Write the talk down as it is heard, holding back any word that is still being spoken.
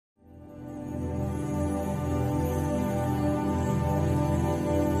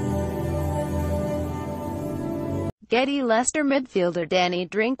Getty. Leicester midfielder Danny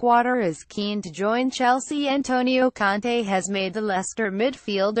Drinkwater is keen to join Chelsea. Antonio Conte has made the Leicester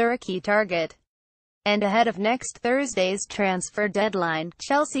midfielder a key target. And ahead of next Thursday's transfer deadline,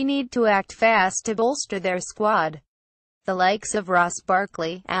 Chelsea need to act fast to bolster their squad. The likes of Ross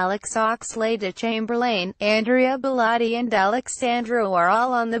Barkley, Alex Oxlade-Chamberlain, Andrea Bellotti and Alex Sandro are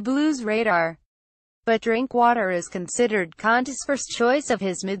all on the Blues' radar. But Drinkwater is considered Conte's first choice of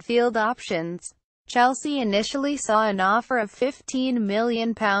his midfield options. Chelsea initially saw an offer of £15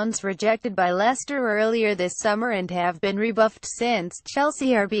 million rejected by Leicester earlier this summer and have been rebuffed since.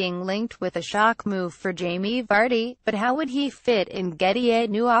 Chelsea are being linked with a shock move for Jamie Vardy, but how would he fit in Getty? A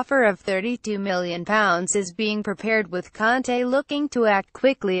new offer of £32 million is being prepared with Conte looking to act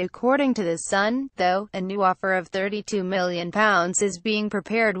quickly. According to The Sun, though, a new offer of £32 million is being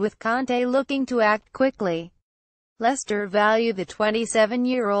prepared with Conte looking to act quickly. Leicester value the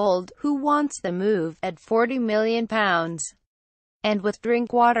 27-year-old, who wants the move, at £40 million. And with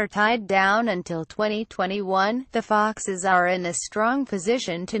Drinkwater tied down until 2021, the Foxes are in a strong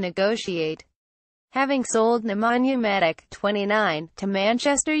position to negotiate. Having sold Nemanja Matic, 29, to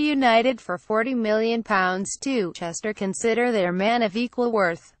Manchester United for £40 million too, Chester consider their man of equal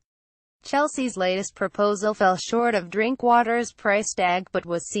worth. Chelsea's latest proposal fell short of Drinkwater's price tag but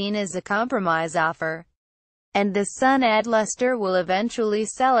was seen as a compromise offer. And The Sun add Leicester will eventually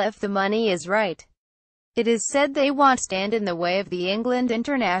sell if the money is right. It is said they won't stand in the way of the England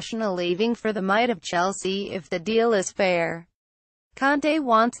international leaving for the might of Chelsea if the deal is fair. Conte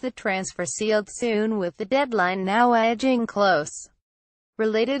wants the transfer sealed soon with the deadline now edging close.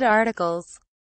 Related articles.